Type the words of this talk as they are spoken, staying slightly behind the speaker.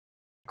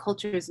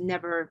cultures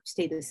never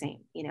stay the same,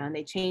 you know, and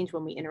they change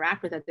when we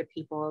interact with other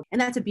people. And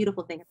that's a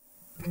beautiful thing.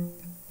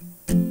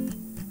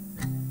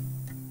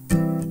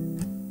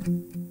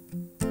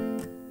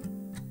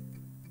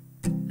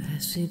 I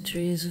see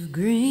trees of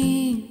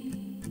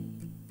green,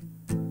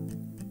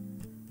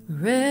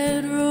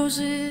 red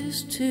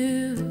roses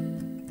too.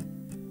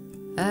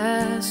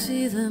 I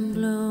see them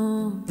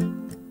bloom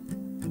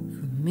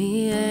for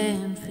me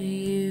and for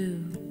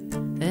you.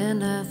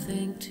 And I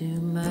think to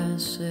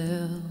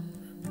myself,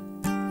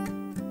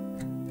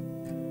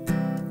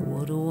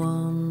 what a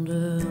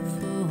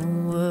wonderful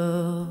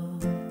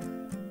world.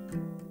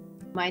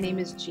 My name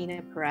is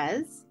Gina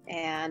Pérez,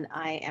 and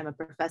I am a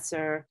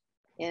professor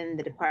in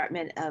the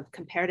Department of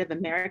Comparative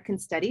American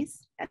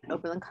Studies at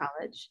Oberlin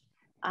College.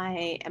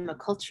 I am a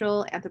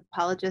cultural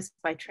anthropologist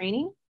by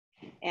training,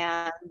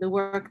 and the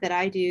work that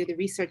I do, the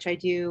research I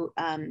do,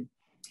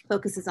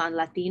 focuses on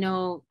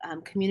Latino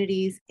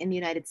communities in the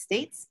United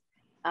States,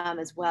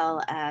 as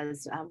well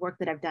as work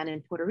that I've done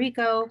in Puerto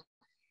Rico.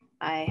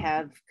 I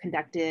have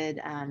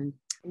conducted and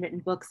written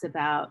books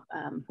about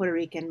Puerto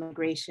Rican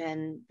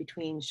migration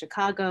between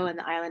Chicago and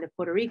the island of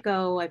Puerto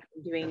Rico. I've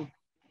been doing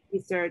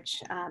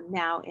research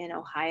now in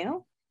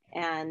Ohio,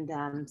 and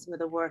some of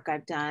the work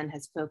I've done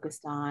has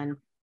focused on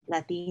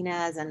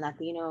Latinas and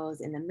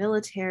Latinos in the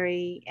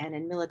military and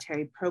in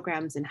military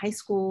programs in high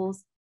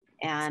schools.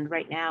 And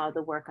right now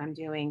the work I'm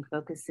doing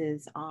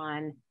focuses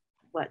on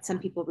what some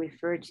people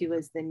refer to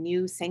as the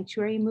new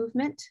sanctuary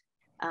movement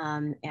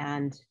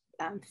and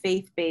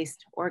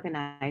faith-based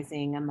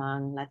organizing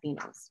among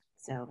Latinos.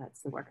 So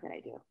that's the work that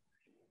I do.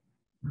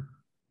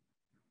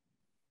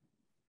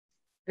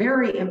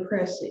 Very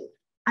impressive.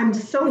 I'm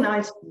so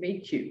nice to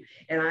meet you.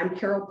 And I'm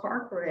Carol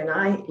Parker, and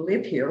I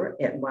live here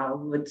at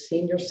Wildwood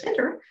Senior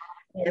Center.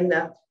 And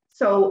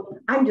so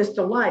I'm just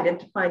delighted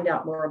to find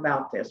out more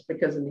about this,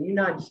 because in the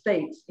United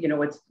States, you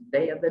know, it's the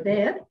Day of the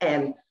Dead.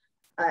 And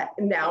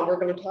now we're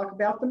going to talk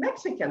about the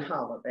Mexican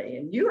holiday.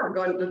 And you're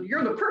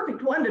the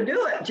perfect one to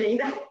do it,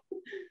 Gina.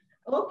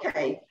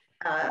 Okay,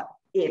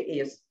 it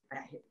is,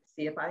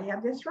 see if I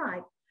have this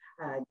right,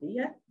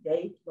 Dia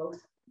de los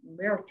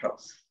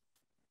Muertos. Is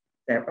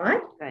that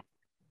right? Right.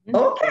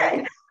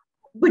 Okay.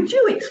 Would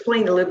you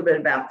explain a little bit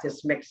about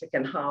this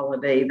Mexican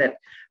holiday that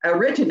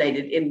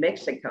originated in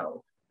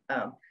Mexico?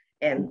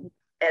 And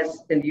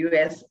as in the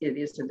US, it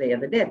is the Day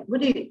of the Dead.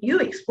 Would you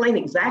explain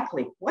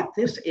exactly what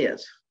this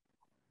is?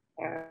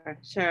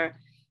 Sure.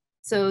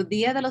 So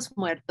Dia de los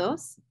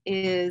Muertos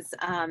is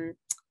an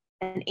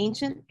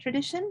ancient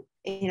tradition,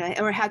 you know,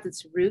 or has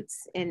its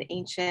roots in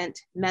ancient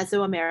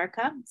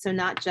Mesoamerica. So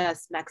not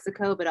just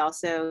Mexico, but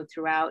also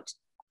throughout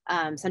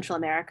Central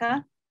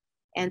America.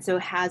 And so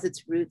has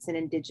its roots in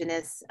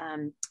indigenous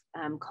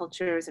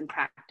cultures and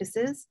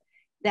practices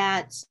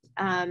that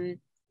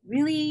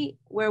really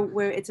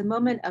where it's a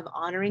moment of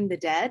honoring the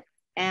dead.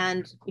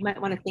 And you might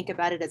want to think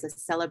about it as a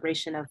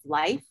celebration of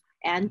life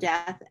and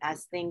death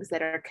as things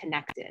that are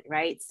connected,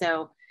 right?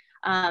 So,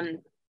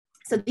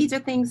 so these are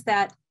things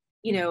that,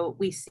 you know,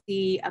 we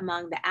see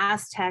among the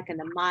Aztec and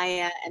the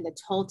Maya and the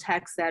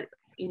Toltecs that,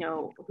 you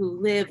know, who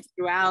lived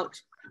throughout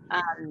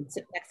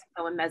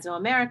Mexico and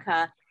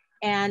Mesoamerica.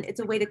 And it's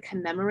a way to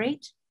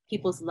commemorate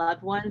people's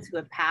loved ones who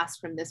have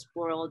passed from this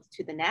world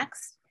to the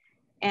next.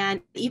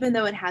 And even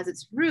though it has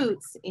its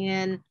roots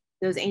in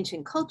those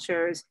ancient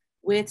cultures,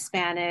 with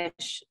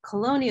Spanish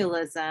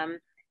colonialism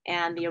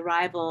and the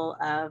arrival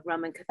of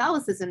Roman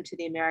Catholicism to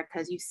the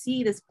Americas, you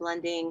see this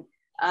blending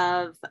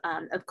of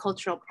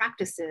cultural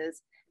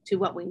practices to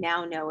what we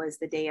now know as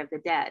the Day of the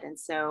Dead. And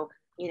so,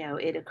 you know,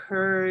 it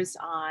occurs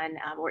on,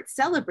 or it's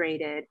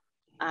celebrated,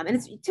 and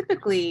it's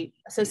typically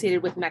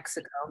associated with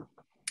Mexico,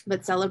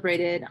 but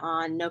celebrated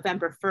on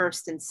November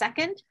 1st and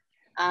 2nd,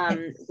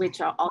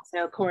 which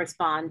also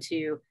correspond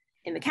to,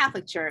 in the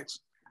Catholic Church,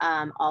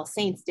 All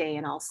Saints Day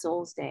and All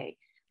Souls Day.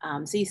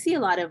 So you see a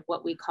lot of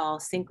what we call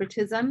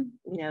syncretism,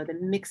 you know, the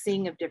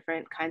mixing of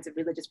different kinds of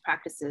religious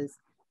practices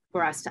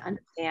for us to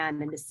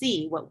understand and to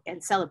see what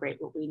and celebrate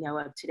what we know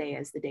of today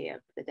as the Day of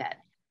the Dead.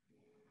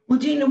 Well,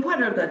 Gina,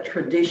 what are the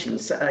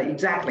traditions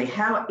exactly?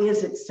 How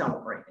is it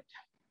celebrated?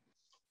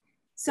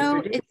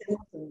 So it's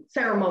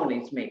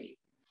ceremonies, maybe.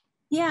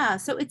 Yeah,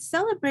 so it's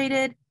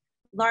celebrated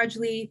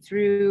largely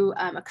through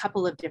a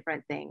couple of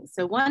different things.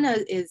 So one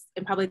is,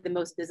 and probably the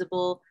most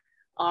visible,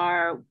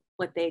 are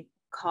what they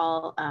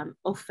call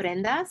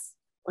ofrendas,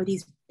 or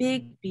these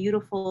big,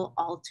 beautiful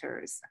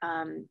altars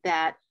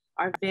that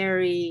are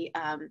very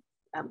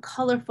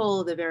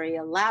colorful, they're very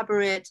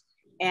elaborate,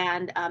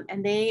 and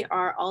they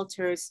are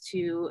altars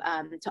to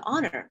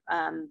honor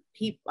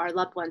our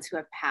loved ones who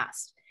have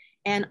passed.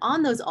 And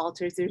on those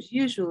altars, there's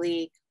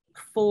usually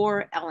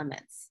 4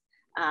 elements.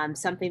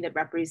 Something that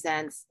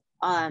represents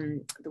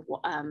the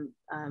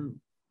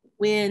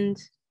wind,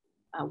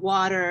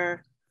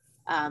 water,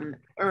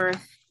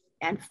 earth,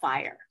 and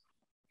fire.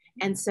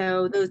 And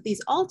so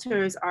these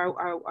altars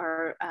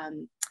or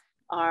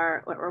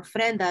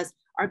ofrendas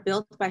are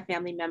built by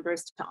family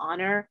members to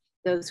honor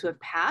those who have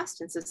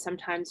passed. And so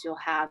sometimes you'll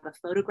have a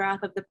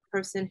photograph of the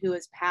person who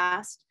has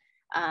passed,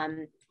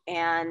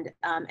 And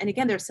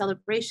again, there are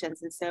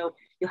celebrations. And so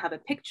you'll have a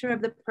picture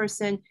of the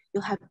person,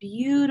 you'll have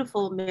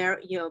beautiful,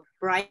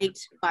 bright,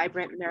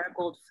 vibrant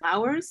marigold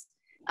flowers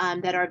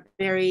that are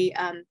very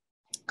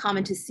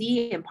common to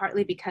see, and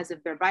partly because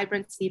of their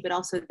vibrancy, but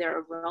also their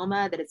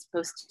aroma that is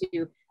supposed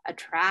to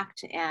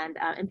attract and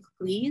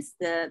please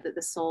the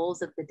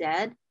souls of the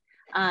dead.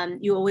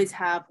 You always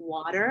have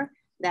water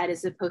that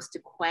is supposed to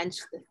quench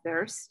the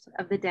thirst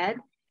of the dead.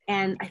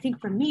 And I think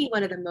for me,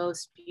 one of the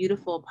most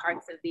beautiful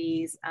parts of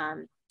these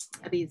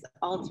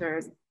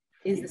altars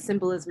is the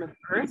symbolism of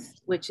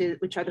earth, which are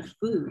the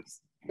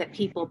foods that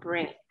people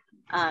bring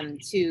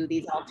to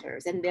these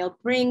altars. And they'll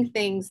bring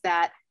things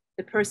that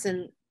the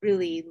person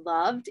really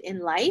loved in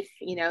life,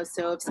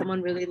 so if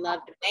someone really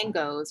loved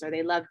mangoes or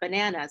they loved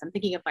bananas, I'm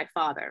thinking of my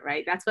father,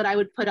 right? That's what I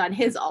would put on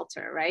his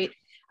altar, right?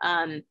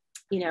 But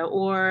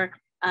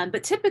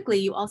typically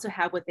you also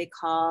have what they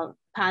call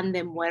pan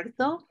de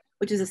muerto,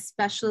 which is a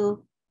specially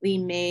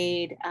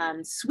made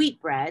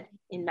sweet bread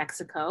in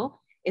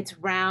Mexico. It's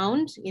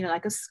round,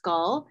 like a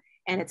skull,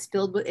 and it's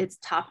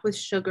topped with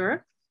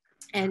sugar.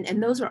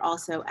 And those are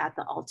also at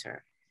the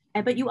altar.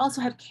 But you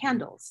also have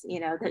candles,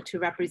 that to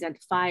represent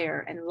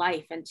fire and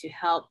life and to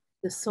help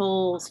the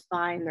souls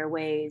find their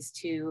ways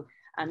to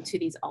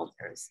these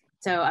altars.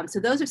 So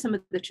those are some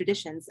of the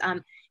traditions.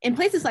 In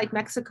places like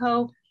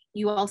Mexico,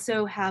 you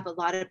also have a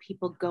lot of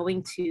people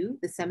going to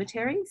the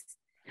cemeteries.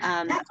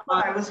 That's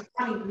what I was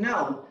wanting to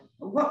know.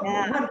 What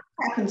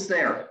happens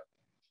there?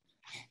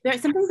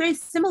 There's something very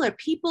similar.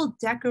 People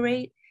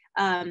decorate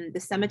the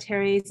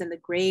cemeteries and the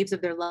graves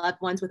of their loved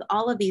ones with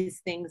all of these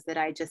things that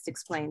I just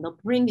explained. They'll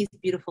bring these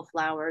beautiful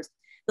flowers.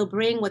 They'll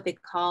bring what they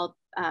call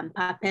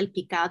papel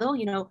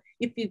picado.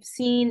 If you've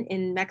seen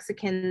in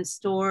Mexican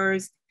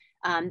stores,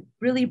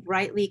 really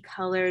brightly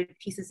colored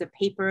pieces of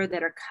paper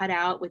that are cut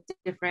out with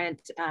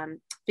different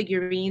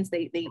figurines.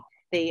 They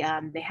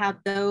have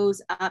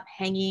those up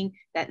hanging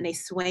and they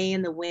sway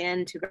in the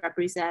wind to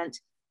represent,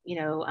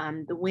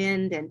 the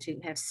wind and to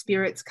have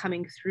spirits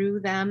coming through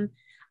them.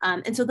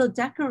 And so they'll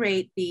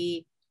decorate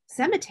the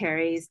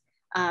cemeteries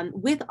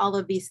with all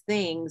of these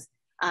things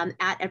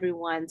at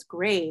everyone's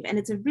grave. And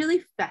it's a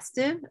really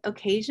festive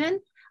occasion.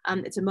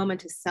 It's a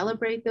moment to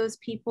celebrate those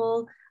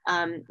people.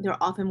 There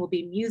often will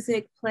be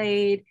music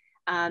played.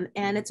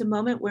 And it's a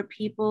moment where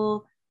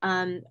people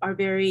are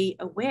very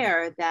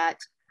aware that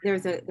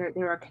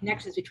there are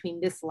connections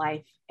between this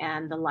life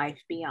and the life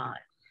beyond.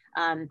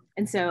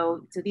 And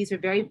so these are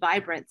very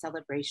vibrant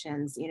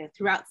celebrations,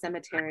 throughout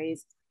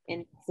cemeteries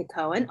in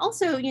Mexico. And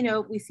also,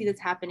 we see this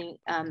happening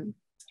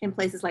in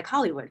places like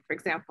Hollywood, for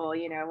example.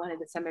 One of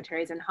the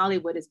cemeteries in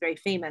Hollywood is very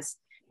famous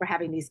for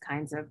having these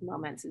kinds of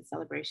moments and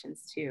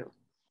celebrations too.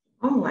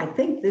 Oh, I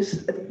think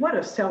what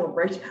a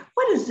celebration.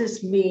 What does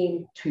this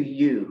mean to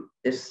you,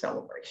 this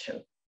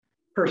celebration,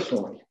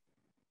 personally?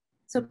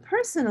 So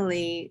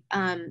personally,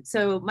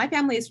 so my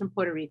family is from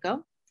Puerto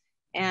Rico,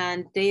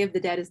 and Day of the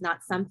Dead is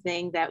not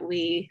something that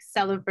we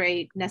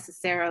celebrate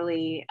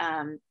necessarily,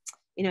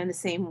 in the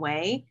same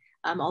way.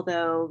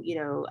 Although,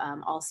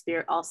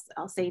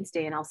 All Saints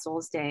Day and All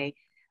Souls Day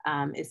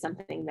is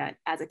something that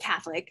as a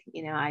Catholic,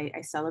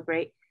 I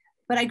celebrate.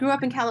 But I grew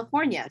up in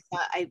California, so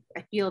I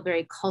feel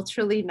very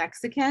culturally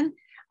Mexican.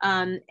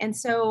 And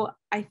so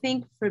I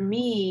think for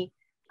me,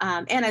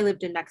 and I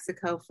lived in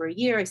Mexico for a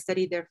year, I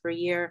studied there for a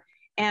year,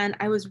 and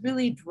I was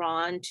really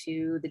drawn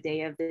to the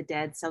Day of the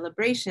Dead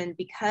celebration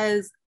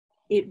because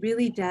it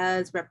really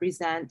does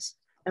represent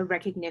a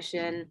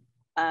recognition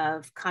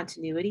of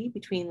continuity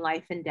between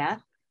life and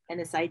death, and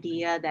this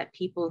idea that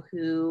people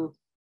who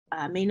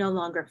may no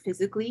longer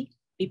physically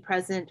be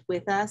present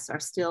with us are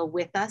still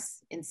with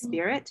us in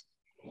spirit.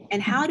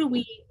 And how do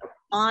we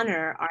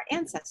honor our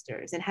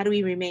ancestors, and how do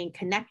we remain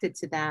connected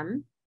to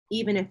them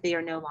even if they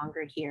are no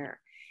longer here?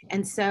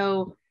 And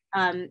so,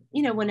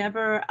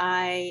 whenever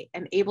I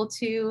am able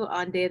to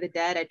on Day of the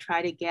Dead, I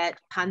try to get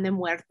pan de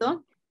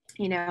muerto,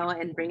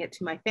 and bring it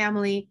to my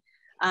family.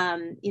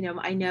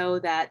 I know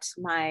that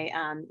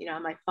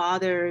my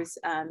father's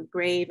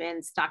grave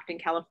in Stockton,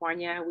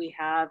 California, we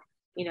have,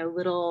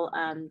 little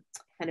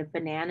kind of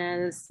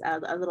bananas,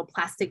 a little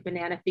plastic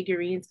banana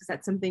figurines, because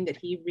that's something that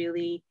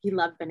he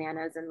loved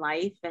bananas in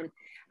life.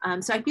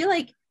 And so I feel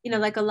like,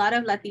 like a lot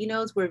of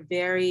Latinos, we're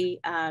very,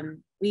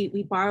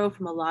 we borrow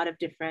from a lot of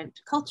different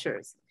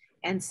cultures.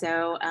 And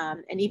so,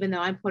 and even though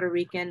I'm Puerto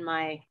Rican,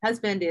 my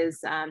husband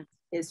his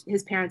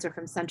parents are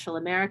from Central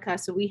America.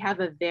 So we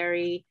have a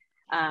very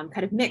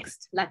kind of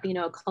mixed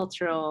Latino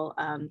cultural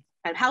kind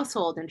of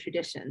household and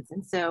traditions.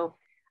 And so,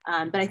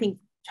 but I think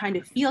trying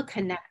to feel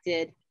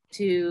connected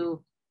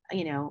to,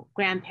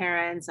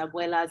 grandparents,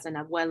 abuelas and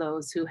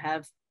abuelos who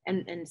have,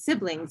 and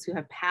siblings who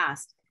have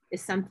passed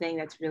is something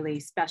that's really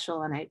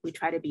special. And we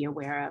try to be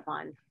aware of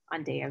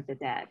on Day of the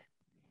Dead.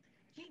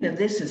 Gina,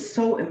 this is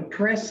so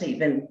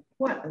impressive, and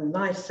what a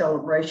nice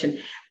celebration.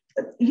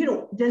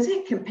 Does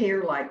it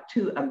compare like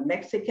to a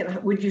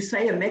Mexican, would you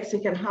say a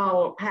Mexican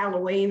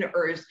Halloween,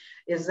 or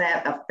is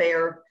that a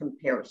fair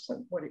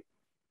comparison? What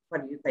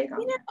do you think?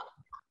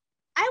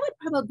 I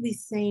would probably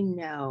say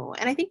no.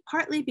 And I think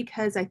partly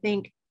because I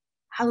think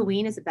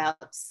Halloween is about,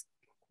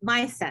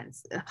 my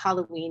sense of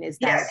Halloween is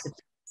that Yes.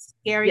 it's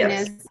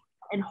scariness Yes.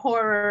 and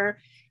horror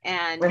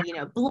and, you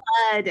know,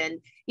 blood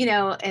and, you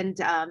know, and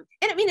I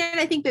mean, and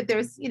I think that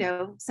there's, you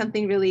know,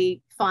 something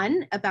really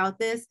fun about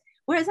this.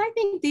 Whereas I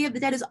think Day of the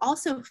Dead is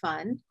also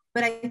fun,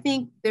 but I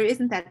think there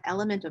isn't that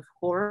element of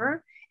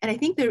horror. And I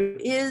think there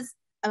is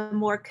a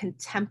more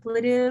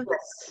contemplative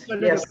Yes.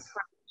 sort of Yes.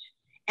 approach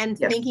and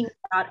Yes. thinking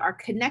about our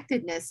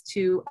connectedness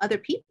to other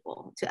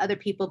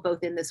people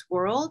both in this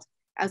world,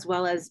 as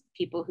well as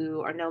people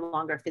who are no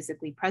longer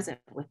physically present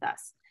with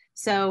us.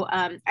 So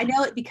I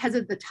know it because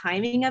of the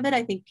timing of it,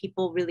 I think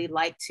people really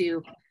like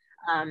to,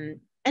 and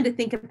to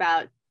think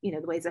about, you know,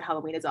 the ways that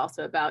Halloween is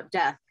also about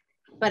death,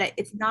 but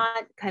it's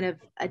not kind of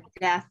a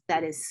death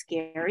that is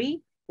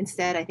scary.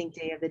 Instead, I think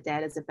Day of the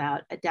Dead is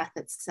about a death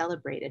that's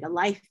celebrated, a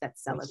life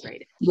that's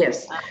celebrated.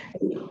 Yes,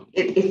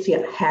 it's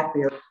a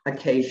happier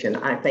occasion,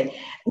 I think.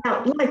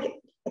 Now, like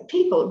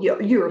people,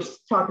 you're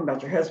talking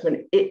about your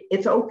husband,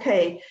 it's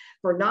okay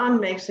for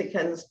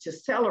non-Mexicans to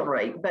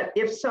celebrate, but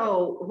if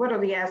so, what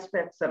are the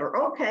aspects that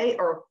are okay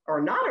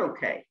or not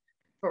okay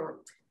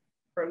for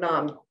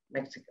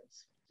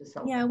non-Mexicans to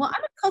celebrate? Yeah, well,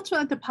 I'm a cultural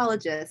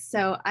anthropologist,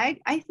 so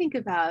I think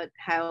about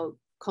how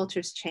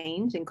cultures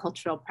change and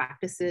cultural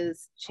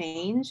practices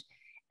change.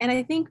 And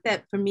I think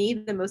that for me,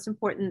 the most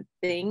important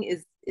thing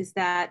is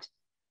that,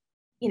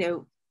 you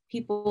know,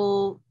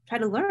 people try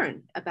to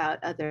learn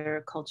about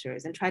other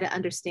cultures and try to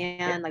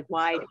understand like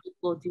why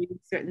people do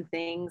certain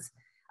things,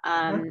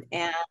 and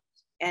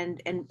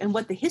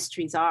what the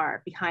histories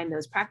are behind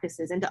those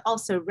practices, and to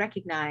also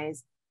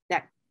recognize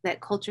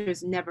that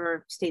cultures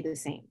never stay the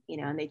same, you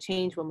know, and they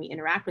change when we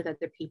interact with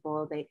other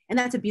people. And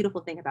that's a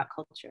beautiful thing about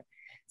culture.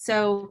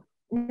 So,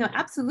 you know,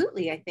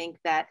 absolutely, I think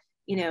that,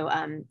 you know,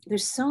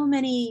 there's so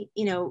many,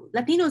 you know,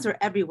 Latinos are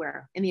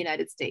everywhere in the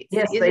United States.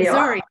 Yes, in they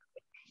Missouri. are.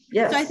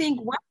 Yes. So I think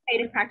one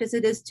way to practice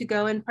it is to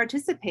go and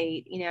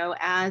participate, you know,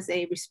 as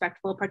a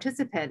respectful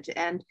participant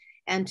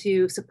and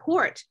to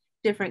support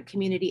different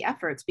community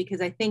efforts, because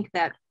I think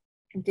that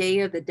Day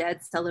of the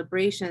Dead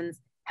celebrations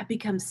have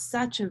become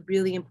such a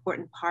really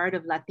important part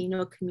of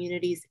Latino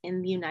communities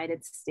in the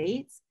United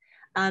States.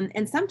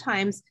 And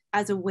sometimes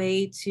as a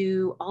way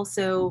to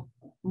also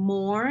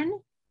mourn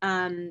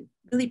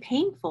really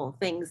painful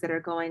things that are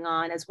going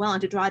on as well,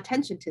 and to draw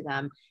attention to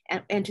them,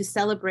 and to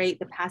celebrate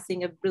the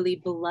passing of really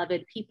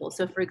beloved people.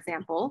 So for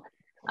example,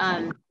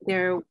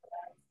 there was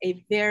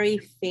a very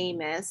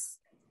famous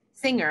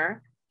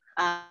singer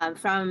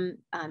from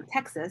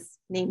Texas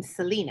named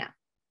Selena.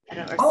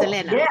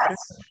 Selena.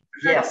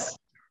 Yes.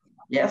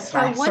 Yes.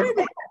 So one of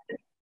the,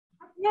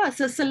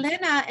 so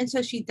Selena, and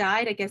so she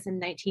died, I guess, in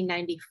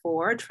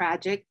 1994,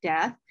 tragic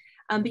death.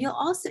 But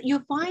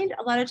you'll find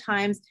a lot of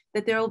times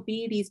that there will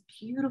be these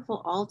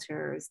beautiful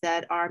altars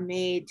that are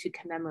made to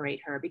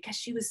commemorate her, because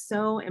she was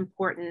so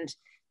important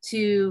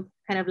to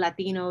kind of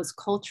Latinos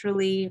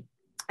culturally,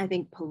 I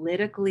think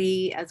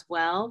politically as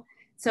well.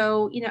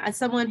 So, you know, as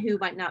someone who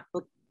might not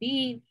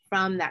be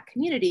from that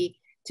community,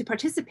 to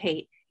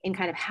participate in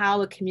kind of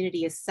how a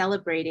community is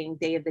celebrating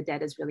Day of the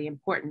Dead is really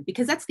important,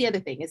 because that's the other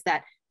thing, is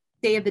that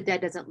Day of the Dead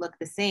doesn't look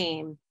the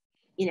same,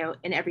 you know,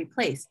 in every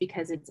place,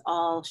 because it's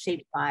all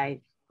shaped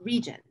by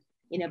region,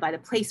 you know, by the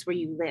place where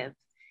you live.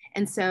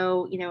 And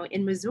so, you know,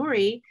 in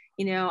Missouri,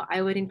 you know,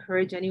 I would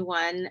encourage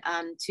anyone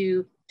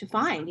to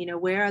find, you know,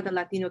 where are the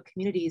Latino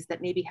communities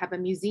that maybe have a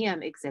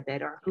museum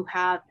exhibit, or who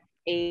have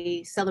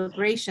a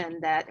celebration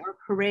that, or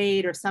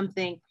parade or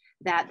something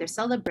that they're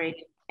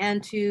celebrating,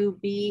 and to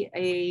be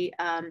a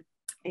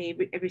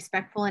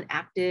respectful and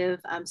active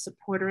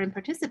supporter and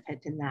participant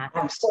in that.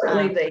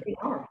 Certainly they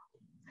are.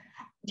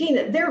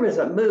 Gina, there was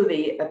a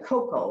movie,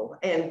 Coco,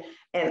 and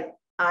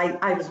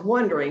I was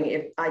wondering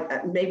if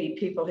maybe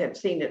people have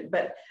seen it,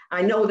 but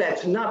I know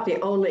that's not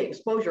the only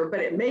exposure, but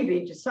it may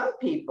be to some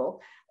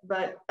people.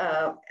 But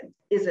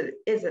is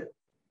it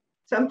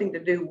something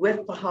to do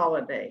with the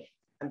holiday?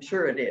 I'm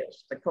sure it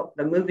is.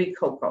 The movie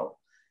Coco.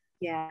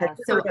 Yeah.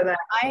 So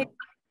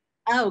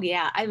oh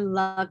yeah, I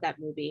love that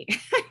movie.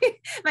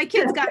 My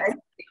kids got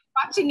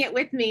watching it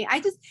with me.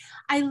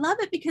 I love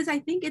it because I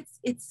think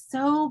it's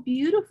so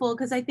beautiful,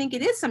 because I think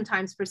it is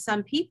sometimes for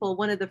some people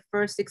one of the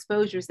first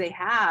exposures they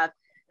have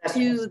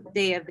to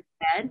Day of the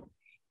Dead.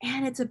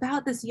 And it's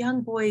about this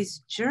young boy's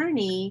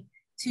journey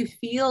to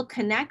feel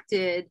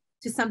connected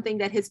to something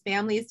that his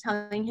family is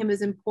telling him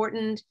is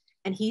important.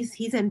 And he's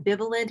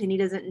ambivalent and he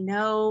doesn't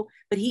know,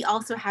 but he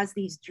also has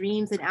these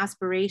dreams and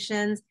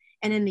aspirations.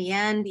 And in the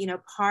end, you know,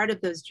 part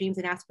of those dreams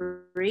and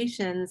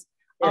aspirations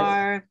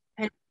are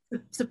kind of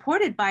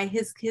supported by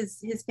his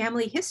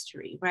family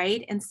history,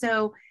 right? And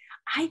so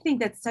I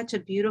think that's such a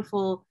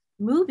beautiful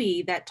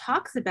movie that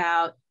talks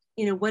about,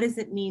 you know, what does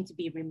it mean to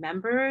be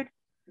remembered?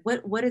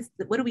 What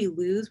do we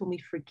lose when we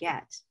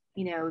forget,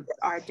 you know,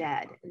 our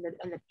dead and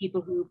the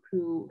people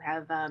who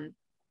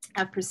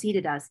have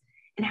preceded us,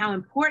 and how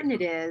important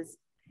it is,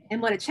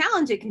 and what a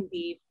challenge it can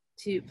be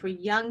for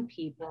young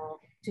people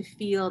to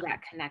feel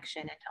that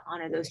connection and to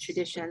honor those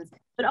traditions.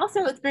 But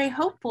also it's very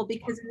hopeful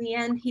because in the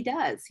end he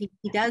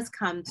does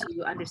come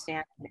to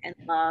understand and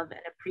love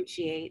and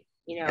appreciate,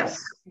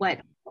 Yes.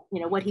 what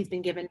he's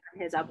been given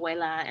from his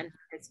abuela and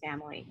from his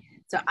family.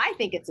 So I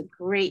think it's a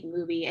great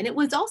movie. And it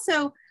was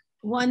also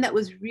one that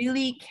was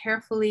really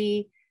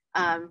carefully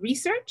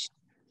researched.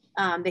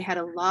 They had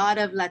a lot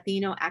of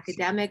Latino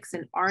academics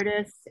and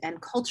artists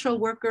and cultural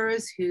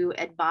workers who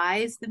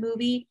advised the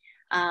movie.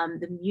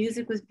 The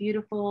music was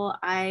beautiful.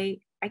 I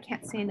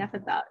can't say enough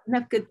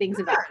good things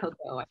about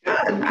Coco.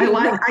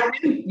 I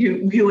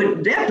knew you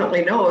would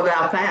definitely know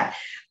about that.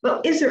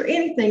 But is there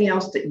anything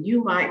else that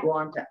you might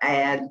want to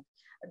add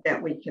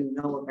that we can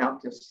know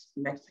about this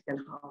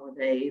Mexican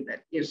holiday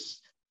that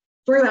is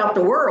throughout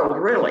the world,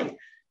 really?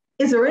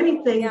 Is there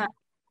anything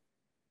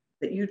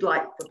that you'd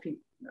like for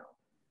people to know?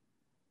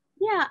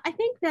 Yeah, I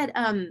think that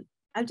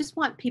I just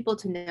want people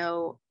to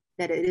know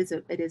that it is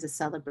a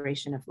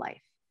celebration of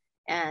life,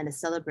 and a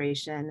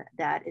celebration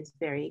that is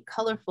very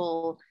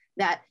colorful,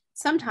 that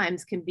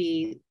sometimes can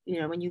be,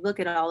 when you look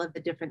at all of the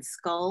different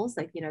skulls,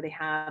 like, they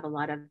have a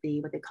lot of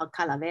what they call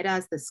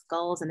calaveras, the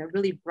skulls, and they're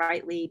really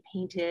brightly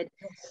painted,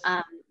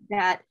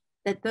 that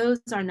those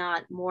are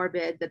not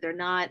morbid, that they're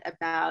not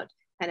about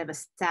kind of a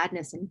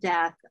sadness and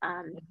death,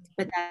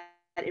 but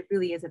that it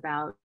really is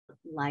about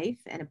life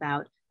and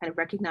about kind of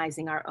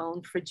recognizing our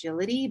own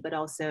fragility, but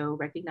also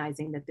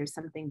recognizing that there's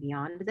something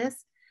beyond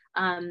this.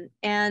 And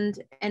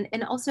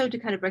also to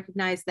kind of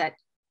recognize that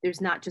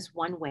there's not just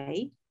one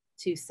way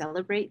to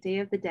celebrate Day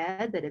of the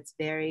Dead, that it's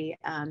very,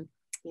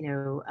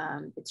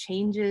 it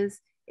changes,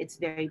 it's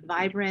very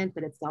vibrant,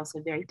 but it's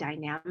also very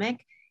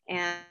dynamic.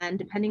 And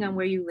depending on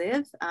where you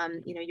live,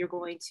 you're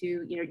going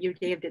to, your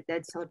Day of the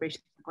Dead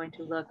celebration is going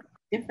to look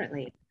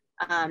differently.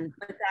 But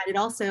that it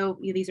also,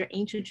 these are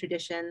ancient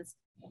traditions,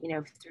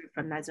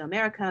 from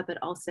Mesoamerica, but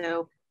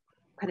also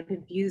kind of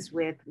infused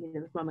with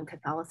Roman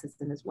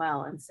Catholicism as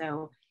well. And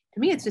so to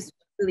me, it's just a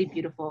really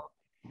beautiful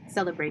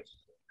celebration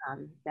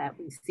that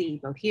we see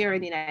both here in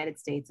the United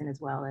States and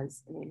as well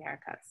as in the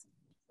Americas.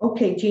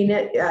 Okay,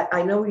 Gina,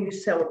 I know you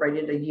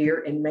celebrated a year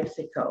in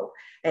Mexico,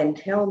 and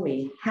tell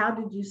me, how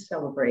did you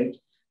celebrate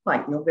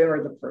like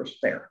November the 1st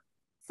there?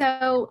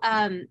 So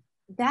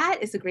that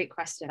is a great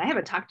question. I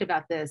haven't talked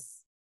about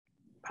this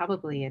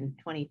probably in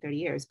 20, 30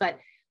 years, but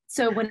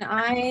so when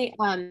I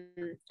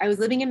was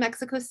living in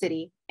Mexico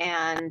City,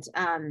 and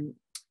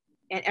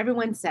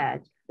everyone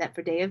said that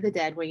for Day of the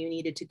Dead, where you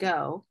needed to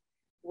go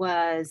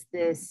was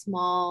this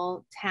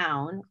small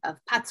town of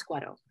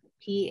Pátzcuaro,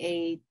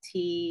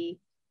 Patzcuaro,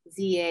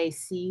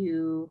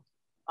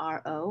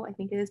 I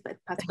think it is, but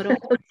Pátzcuaro,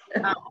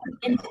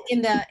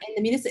 in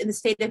the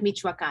state of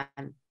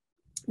Michoacan,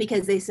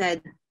 because they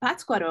said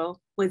Pátzcuaro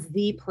was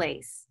the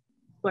place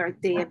where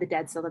Day of the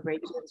Dead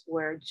celebrations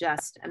were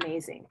just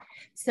amazing.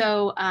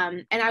 So,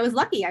 and I was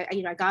lucky.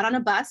 I got on a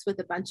bus with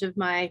a bunch of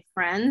my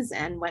friends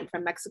and went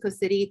from Mexico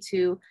City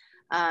to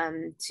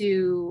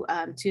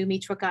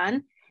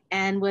Michoacan,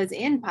 and was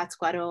in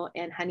Pátzcuaro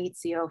and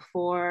Janitzio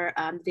for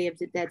Day of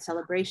the Dead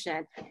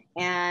celebration.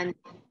 And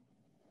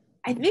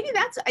maybe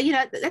that's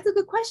a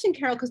good question,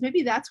 Carol, because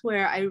maybe that's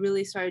where I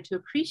really started to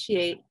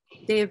appreciate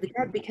Day of the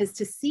Dead, because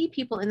to see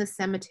people in the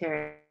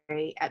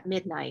cemetery at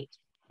midnight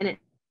and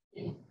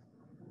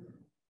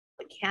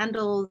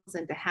candles,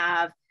 and to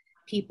have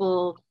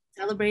people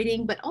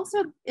celebrating, but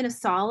also in a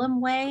solemn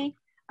way,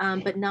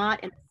 but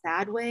not in a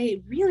sad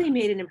way, really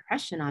made an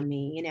impression on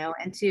me,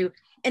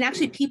 and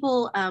actually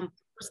people were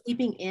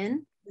sleeping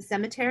in the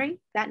cemetery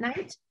that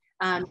night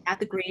at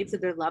the graves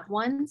of their loved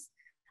ones,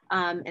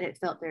 and it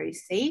felt very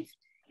safe.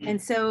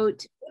 And so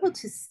to be able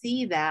to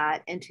see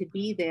that and to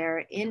be there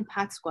in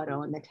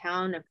Pátzcuaro, in the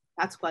town of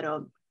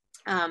Pátzcuaro,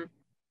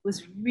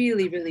 was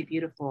really, really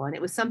beautiful. And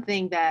it was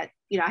something that,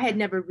 I had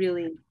never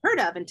really heard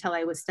of until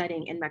I was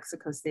studying in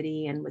Mexico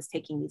City and was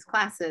taking these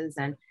classes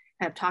and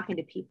kind of talking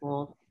to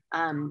people.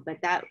 But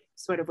that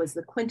sort of was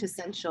the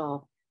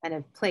quintessential kind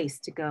of place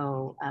to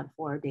go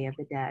for Day of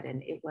the Dead.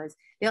 And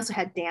they also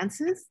had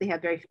dances. They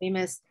have very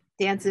famous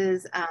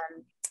dances,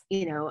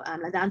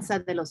 la danza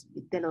de los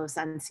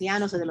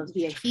ancianos or de los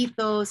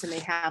viejitos, and they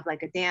have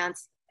like a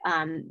dance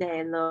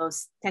de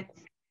los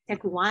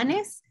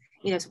tecuanes,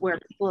 where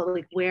people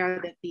like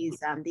wear these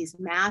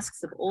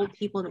masks of old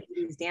people and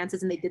do these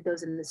dances, and they did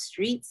those in the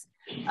streets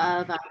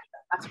of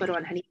Pátzcuaro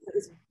and Janitzio. It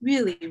was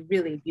really,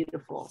 really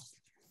beautiful.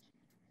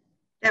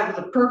 That was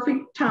a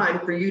perfect time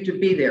for you to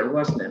be there,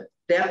 wasn't it?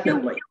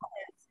 Definitely.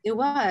 It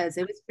was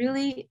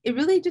really, it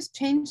really just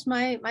changed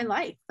my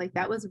life. Like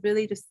that was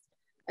really just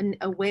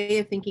a way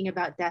of thinking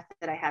about death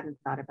that I hadn't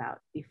thought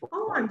about before.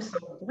 Oh, I'm so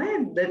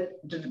glad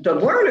to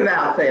learn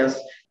about this.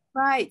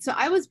 Right. So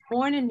I was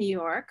born in New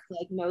York,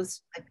 like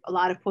a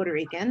lot of Puerto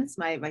Ricans.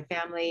 My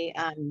family,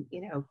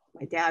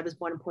 my dad was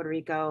born in Puerto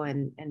Rico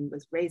and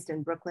was raised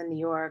in Brooklyn, New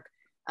York.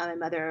 My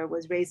mother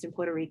was raised in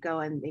Puerto Rico,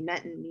 and they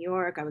met in New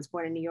York. I was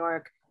born in New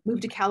York,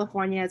 moved to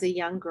California as a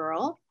young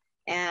girl,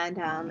 and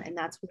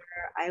that's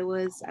where I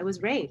was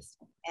raised.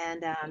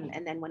 And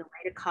then went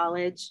away to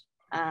college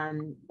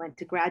went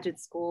to graduate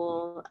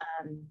school,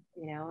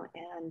 you know,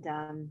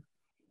 and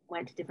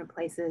went to different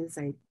places.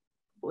 I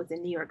was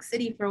in New York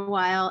City for a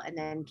while and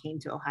then came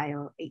to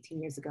Ohio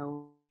 18 years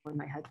ago when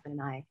my husband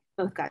and I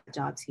both got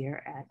jobs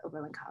here at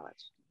Oberlin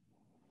College.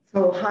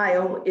 So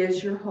Ohio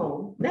is your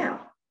home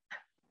now.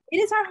 It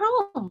is our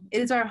home.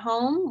 It is our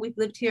home. We've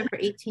lived here for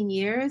 18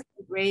 years.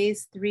 We've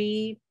raised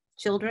 3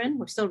 children.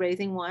 We're still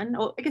raising one.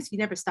 Oh, I guess you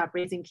never stop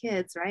raising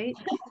kids, right?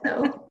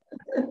 No.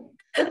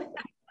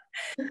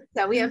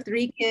 So we have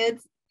 3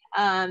 kids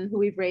who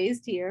we've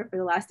raised here for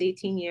the last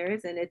 18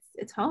 years, and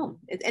it's home.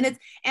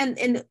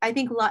 And I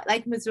think a lot,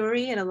 like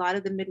Missouri and a lot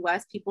of the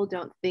Midwest, people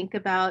don't think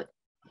about,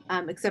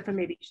 except for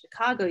maybe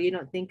Chicago, you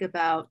don't think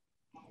about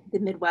the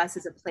Midwest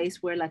as a place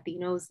where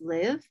Latinos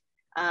live,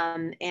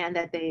 and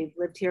that they've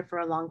lived here for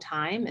a long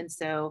time. And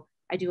so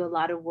I do a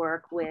lot of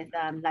work with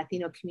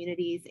Latino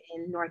communities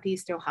in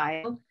Northeast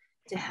Ohio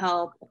to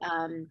help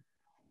kind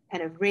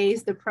of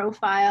raise the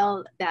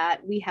profile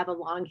that we have a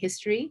long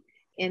history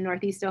in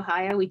Northeast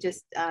Ohio. We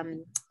just,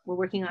 we're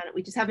working on it.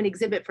 We just have an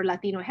exhibit for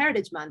Latino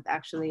Heritage Month,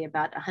 actually,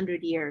 about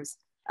 100 years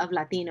of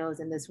Latinos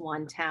in this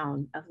one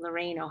town of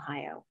Lorain,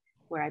 Ohio,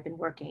 where I've been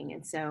working.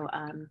 And so,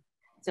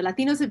 so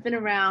Latinos have been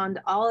around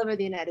all over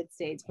the United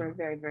States for a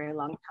very, very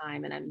long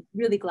time. And I'm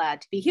really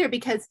glad to be here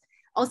because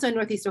also in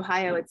Northeast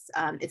Ohio,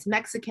 it's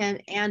Mexican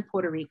and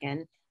Puerto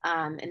Rican.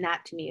 And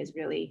that to me is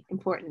really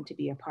important to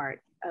be a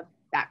part of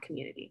that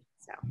community,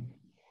 so.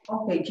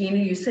 Okay, Gina,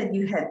 you said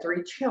you had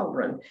 3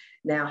 children.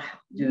 Now,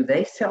 do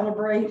they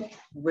celebrate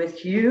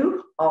with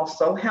you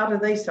also? How do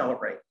they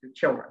celebrate, your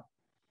children?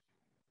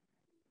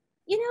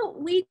 You know,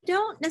 we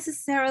don't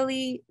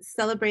necessarily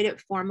celebrate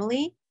it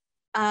formally.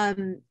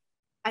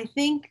 I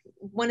think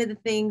one of the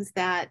things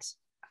that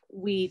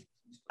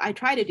I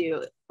try to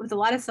do with a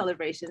lot of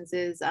celebrations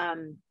is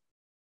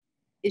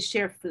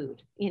share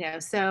food, you know.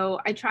 So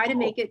I try to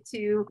make it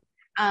to,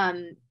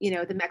 you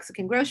know, the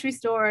Mexican grocery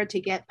store to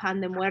get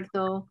pan de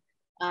muerto.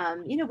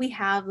 You know, we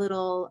have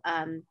little,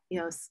 you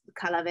know,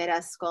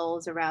 calavera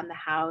skulls around the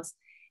house.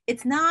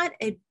 It's not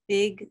a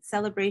big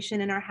celebration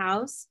in our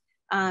house,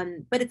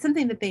 but it's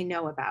something that they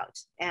know about.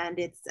 And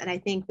I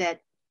think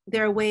that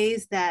there are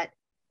ways that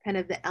kind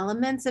of the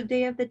elements of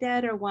Day of the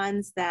Dead are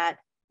ones that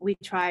we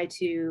try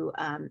to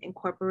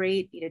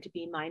incorporate, you know, to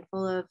be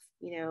mindful of,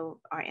 you know,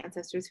 our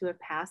ancestors who have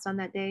passed on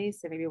that day.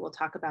 So maybe we'll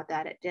talk about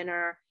that at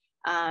dinner.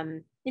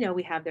 You know,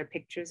 we have their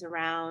pictures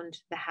around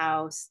the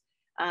house.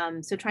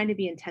 So trying to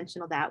be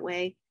intentional that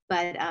way,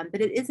 but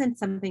it isn't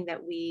something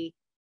that we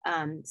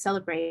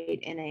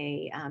celebrate in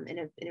a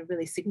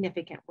really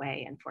significant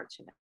way,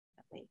 unfortunately.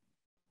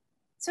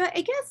 So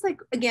I guess, like,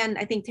 again,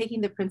 I think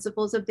taking the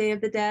principles of Day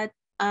of the Dead,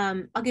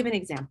 I'll give an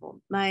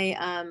example.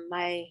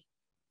 My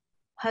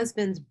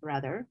husband's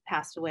brother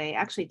passed away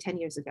actually 10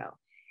 years ago.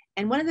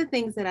 And one of the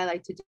things that I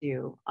like to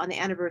do on the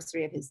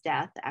anniversary of his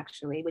death,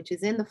 actually, which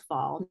is in the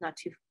fall, not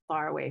too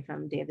far away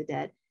from Day of the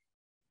Dead,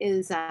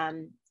 is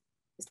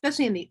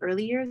especially in the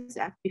early years,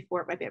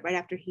 right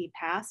after he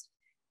passed,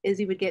 is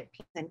he would get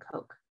pizza and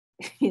Coke,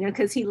 you know,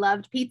 because he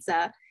loved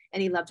pizza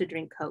and he loved to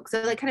drink Coke.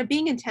 So like kind of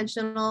being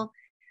intentional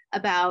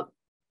about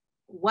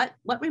what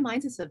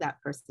reminds us of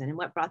that person and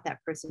what brought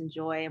that person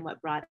joy and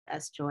what brought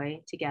us joy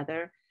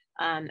together.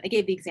 I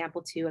gave the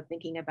example too of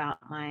thinking about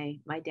my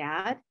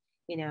dad,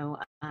 you know,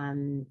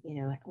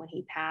 when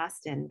he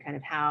passed and kind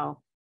of how,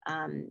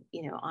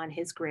 you know, on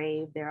his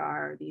grave, there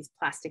are these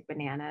plastic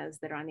bananas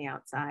that are on the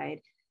outside.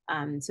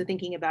 So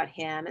thinking about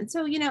him. And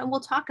so, you know, we'll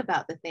talk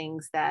about the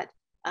things that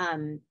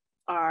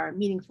are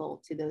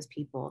meaningful to those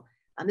people.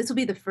 This will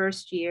be the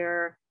first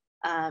year,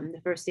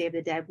 the first Day of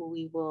the Dead, where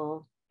we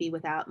will be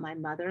without my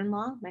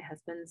mother-in-law, my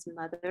husband's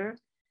mother.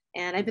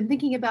 And I've been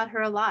thinking about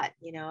her a lot,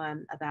 you know,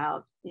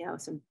 about, you know,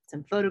 some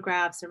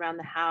photographs around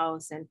the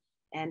house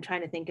and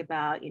trying to think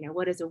about, you know,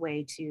 what is a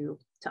way to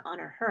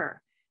honor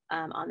her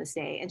on this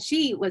day. And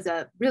she was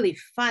a really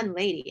fun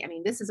lady. I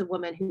mean, this is a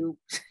woman who,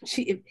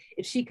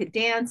 if she could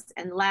dance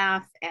and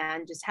laugh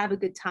and just have a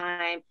good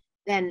time,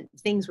 then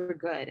things were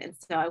good. And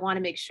so I want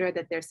to make sure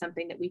that there's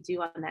something that we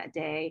do on that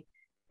day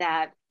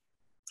that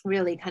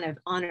really kind of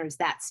honors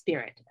that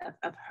spirit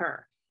of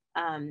her.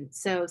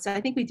 So I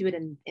think we do it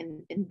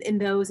in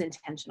those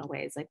intentional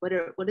ways. Like what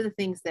are the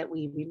things that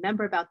we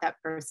remember about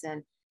that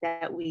person,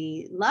 that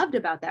we loved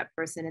about that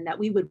person, and that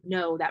we would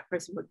know that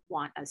person would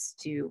want us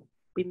to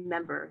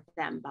remember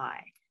them by,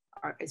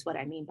 or is what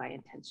I mean by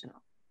intentional.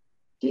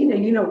 Gina,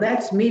 you know,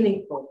 that's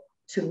meaningful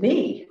to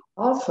me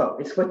also.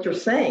 It's what you're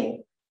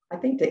saying. I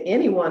think to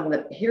anyone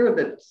that's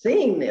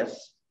seeing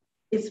this,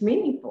 it's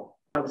meaningful.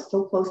 I was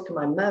so close to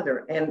my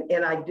mother,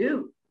 and I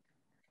do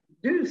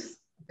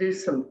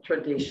some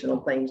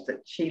traditional things that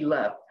she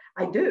loved.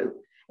 I do.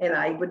 And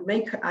I would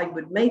make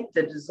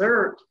the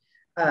dessert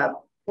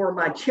for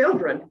my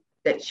children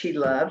that she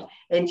loved.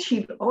 And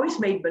she always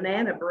made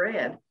banana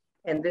bread.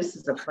 And this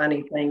is a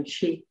funny thing.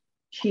 She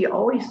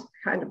always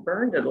kind of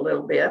burned it a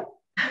little bit,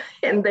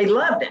 and they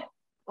loved it.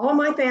 All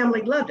my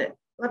family loved it.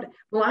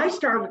 Well, I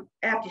started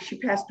after she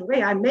passed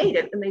away, I made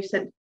it, and they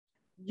said,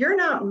 "You're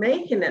not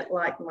making it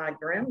like my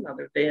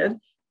grandmother did.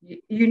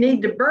 you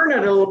need to burn it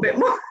a little bit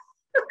more.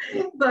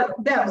 But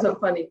that was a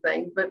funny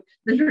thing. But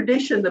the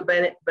tradition,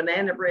 the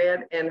banana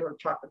bread and her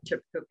chocolate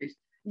chip cookies.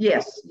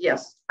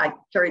 Yes, I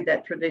carried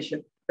that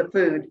tradition, the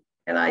food,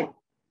 and I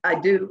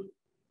do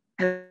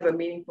have a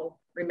meaningful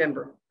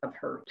remember of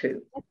her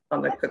too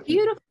on the cookie.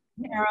 Beautiful,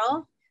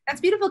 Carol.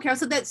 That's beautiful, Carol.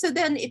 So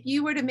then if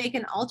you were to make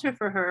an altar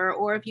for her,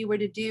 or if you were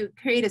to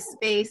create a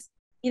space,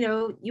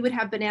 you would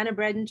have banana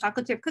bread and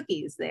chocolate chip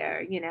cookies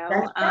there,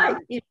 That's right.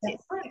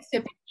 That's right. A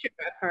picture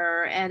of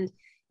her, and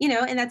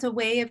and that's a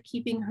way of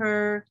keeping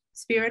her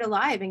spirit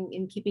alive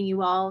and keeping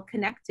you all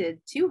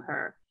connected to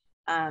her,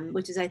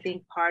 which is, I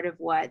think, part of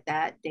what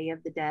that Day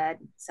of the Dead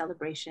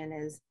celebration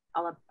is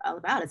all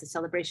about. It's a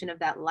celebration of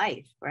that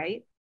life,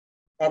 right?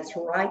 That's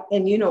right.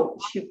 And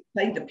she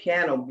played the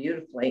piano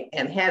beautifully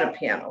and had a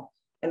piano.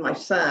 And my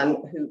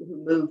son, who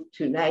moved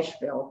to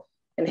Nashville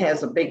and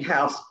has a big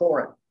house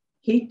for it,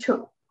 he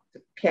took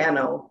the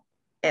piano,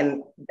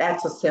 and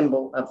that's a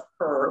symbol of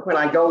her. When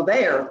I go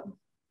there,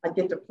 I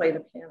get to play the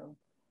piano,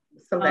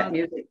 some of that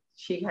music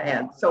she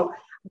had. So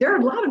there are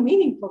a lot of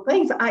meaningful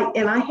things.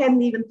 I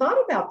hadn't even thought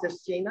about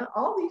this, Gina.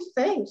 All these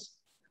things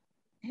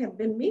have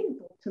been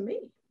meaningful to me.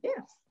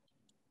 Yes.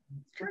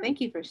 Well, thank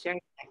you for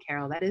sharing that,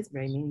 Carol. That is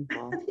very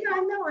meaningful. Yeah,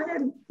 I know. I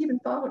hadn't even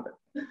thought of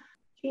it.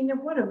 Gina,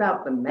 what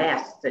about the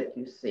masks that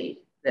you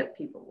see that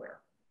people wear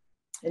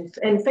and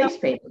face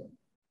painting?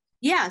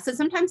 Yeah, so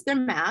sometimes they're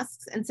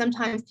masks, and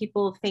sometimes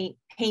people paint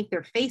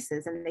their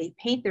faces, and they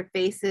paint their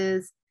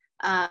faces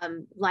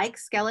like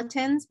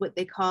skeletons, what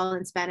they call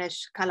in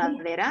Spanish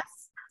calaveras.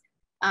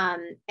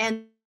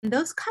 And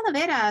those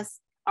calaveras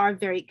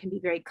can be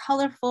very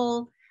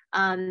colorful.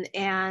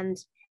 And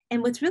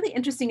what's really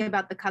interesting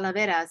about the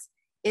calaveras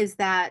is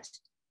that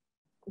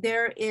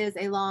there is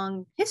a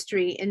long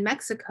history in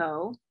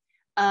Mexico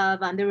of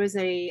there was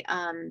a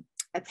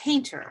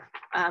painter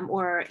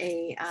or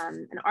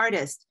an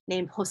artist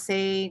named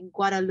Jose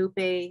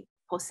Guadalupe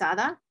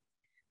Posada,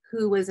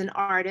 who was an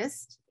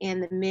artist in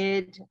the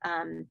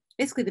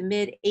basically the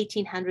mid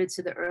 1800s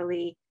to the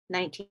early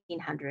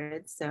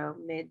 1900s, so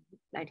mid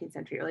 19th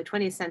century, early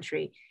 20th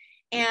century.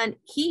 And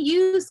he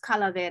used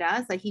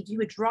calaveras, like he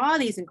would draw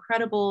these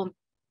incredible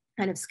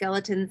kind of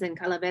skeletons and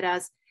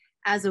calaveras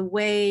as a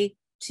way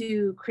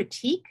to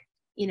critique,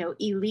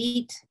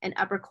 elite and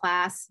upper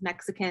class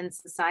Mexican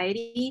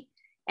society.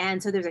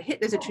 And so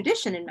there's a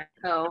tradition in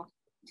Mexico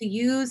to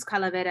use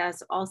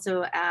calaveras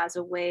also as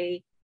a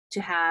way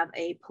to have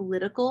a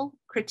political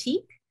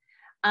critique.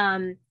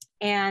 So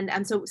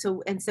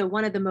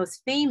one of the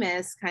most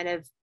famous kind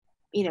of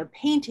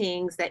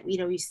paintings that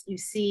you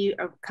see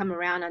or come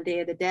around on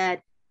Day of the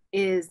Dead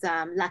is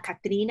La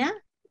Catrina.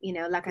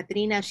 La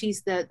Catrina,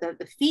 she's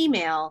the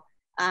female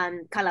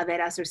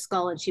calaveras or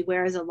skull, and she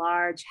wears a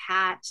large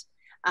hat.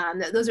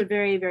 Those are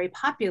very, very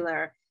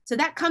popular. So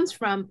that comes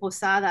from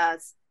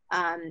Posada's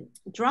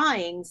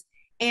drawings,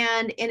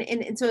 and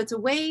so it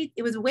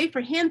was a way for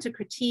him to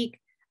critique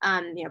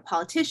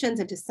politicians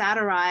and to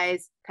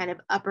satirize kind of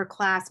upper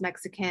class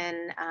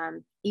Mexican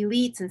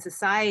elites in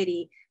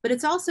society. But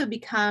it's also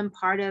become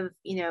part of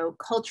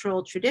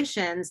cultural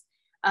traditions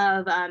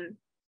of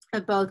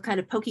both kind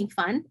of poking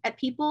fun at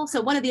people.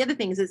 So one of the other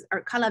things is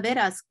our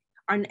calaveras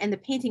and the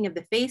painting of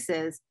the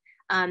faces.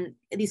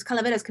 These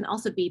calaveras can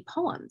also be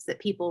poems that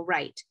people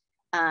write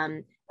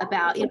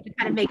about, to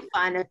kind of make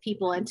fun of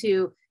people and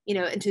to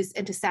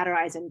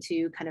satirize and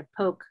to kind of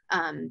poke,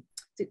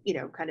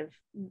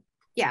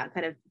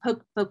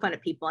 poke fun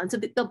at people. And so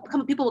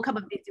people will come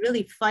up with these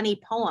really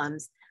funny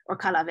poems or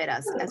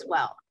calaveras as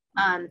well.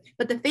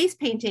 But the face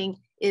painting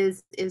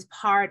is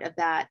part of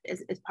that,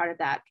 is part of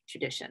that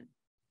tradition.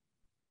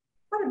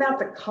 What about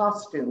the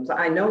costumes?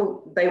 I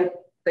know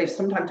they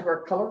sometimes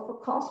wear colorful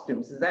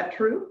costumes. Is that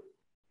true?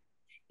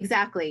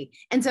 Exactly.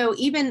 And so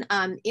even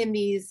in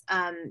these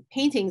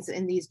paintings,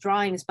 in these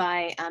drawings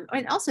by,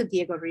 and also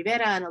Diego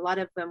Rivera, and a lot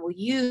of them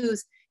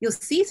you'll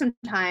see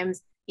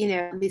sometimes,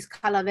 these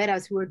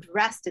calaveras who are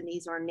dressed in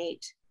these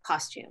ornate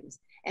costumes.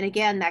 And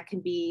again, that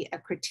can be a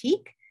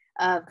critique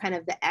of kind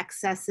of the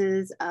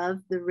excesses of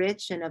the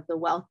rich and of the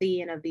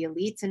wealthy and of the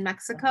elites in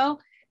Mexico,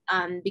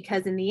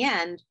 because in the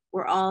end,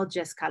 we're all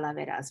just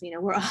calaveras.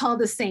 We're all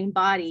the same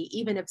body,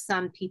 even if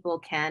some people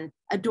can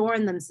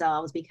adorn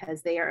themselves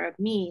because they are of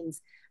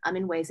means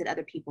in ways that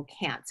other people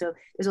can't. So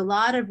there's a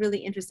lot of really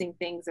interesting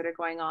things that are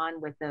going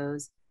on with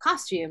those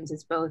costumes.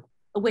 It's both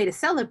a way to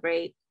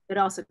celebrate, but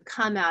also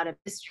come out of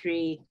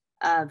history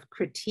of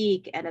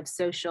critique and of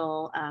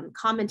social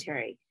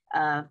commentary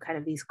of kind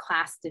of these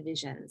class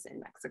divisions in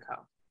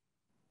Mexico.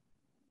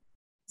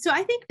 So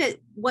I think that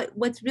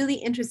what's really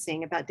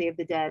interesting about Day of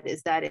the Dead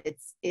is that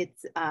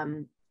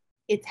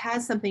it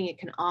has something it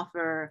can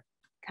offer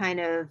kind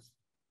of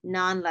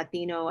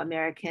non-Latino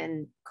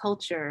American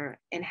culture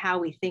and how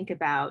we think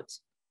about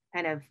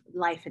kind of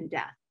life and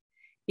death.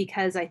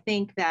 Because I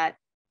think that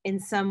in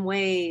some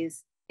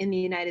ways in the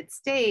United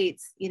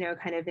States,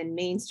 kind of in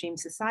mainstream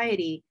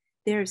society,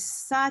 there's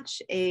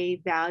such a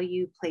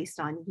value placed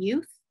on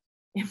youth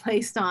and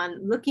placed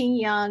on looking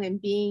young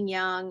and being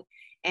young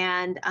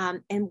and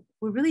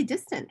we're really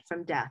distant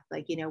from death.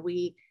 Like, you know,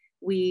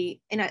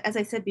 and as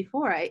I said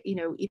before,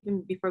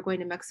 even before going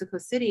to Mexico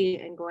City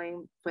and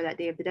going for that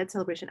Day of the Dead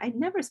celebration, I'd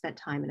never spent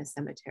time in a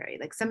cemetery.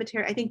 Like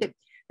cemetery, I think that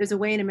there's a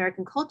way in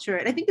American culture,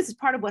 and I think this is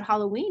part of what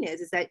Halloween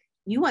is that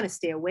you want to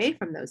stay away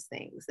from those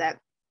things, that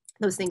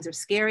those things are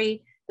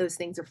scary, those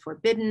things are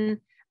forbidden,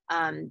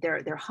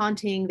 they're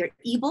haunting, they're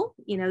evil,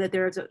 you know, that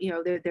there's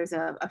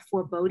a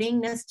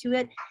forebodingness to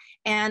it.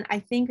 And I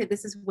think that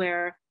this is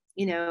where,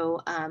 you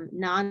know,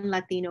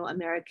 non-Latino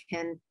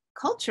American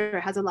culture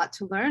has a lot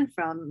to learn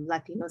from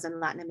Latinos in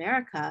Latin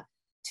America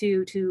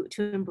to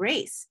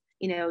embrace,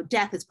 you know,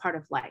 death as part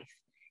of life,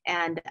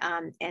 and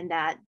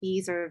that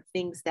these are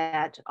things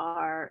that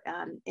are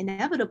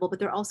inevitable, but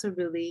they're also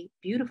really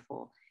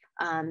beautiful,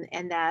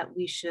 and that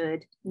we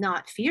should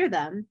not fear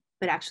them,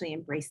 but actually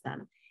embrace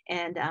them.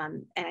 And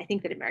I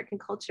think that American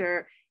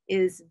culture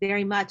is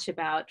very much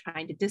about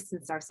trying to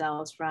distance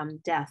ourselves from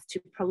death to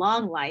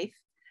prolong life,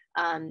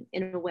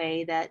 in a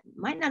way that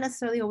might not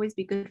necessarily always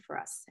be good for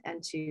us.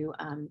 And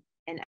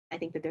I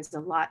think that there's a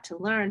lot to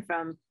learn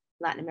from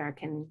Latin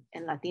American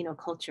and Latino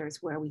cultures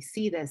where we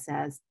see this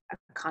as a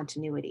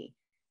continuity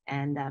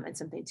and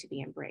something to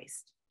be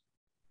embraced.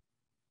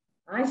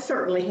 I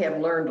certainly have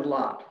learned a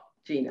lot,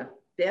 Gina,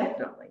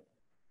 definitely.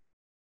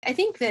 I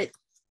think that,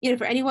 you know,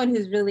 for anyone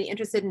who's really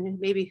interested in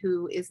maybe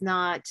who is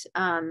not,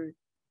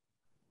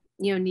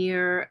 you know,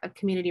 near a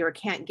community or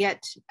can't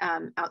get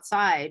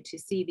outside to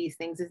see these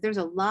things, is there's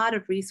a lot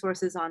of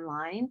resources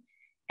online,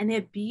 and they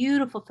have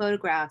beautiful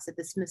photographs at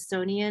the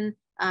Smithsonian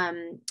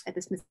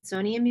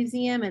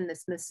Museum and the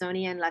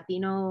Smithsonian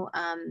Latino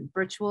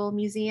Virtual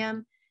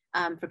Museum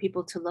for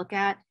people to look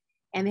at.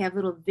 And they have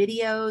little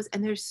videos,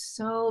 and they're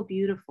so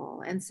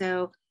beautiful. And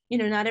so, you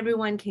know, not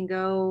everyone can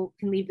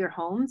leave their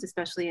homes,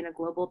 especially in a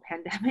global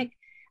pandemic,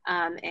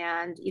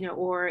 and, you know,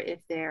 or if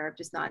they're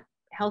just not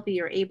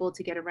healthy or able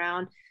to get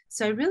around.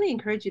 So I really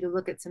encourage you to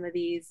look at some of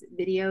these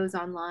videos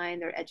online.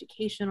 They're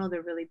educational,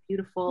 they're really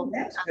beautiful. Oh,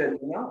 that's good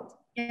to know.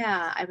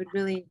 Yeah, I would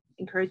really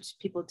encourage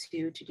people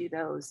to do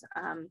those.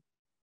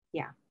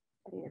 Yeah,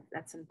 I think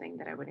that's something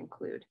that I would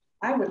include.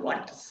 I would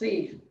like to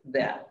see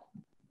that.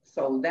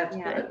 So that's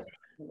good.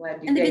 I'm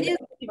glad you and the gave videos,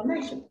 that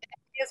information.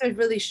 The videos are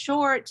really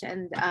short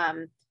and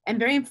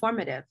very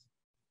informative.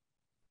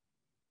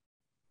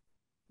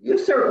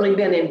 You've certainly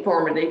been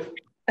informative.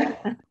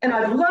 And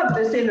I've loved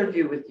this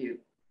interview with you.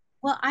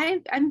 Well,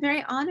 I'm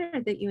very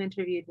honored that you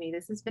interviewed me.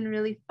 This has been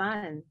really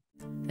fun.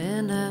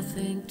 And I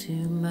think to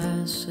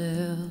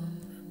myself,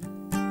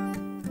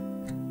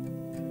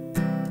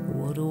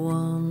 what a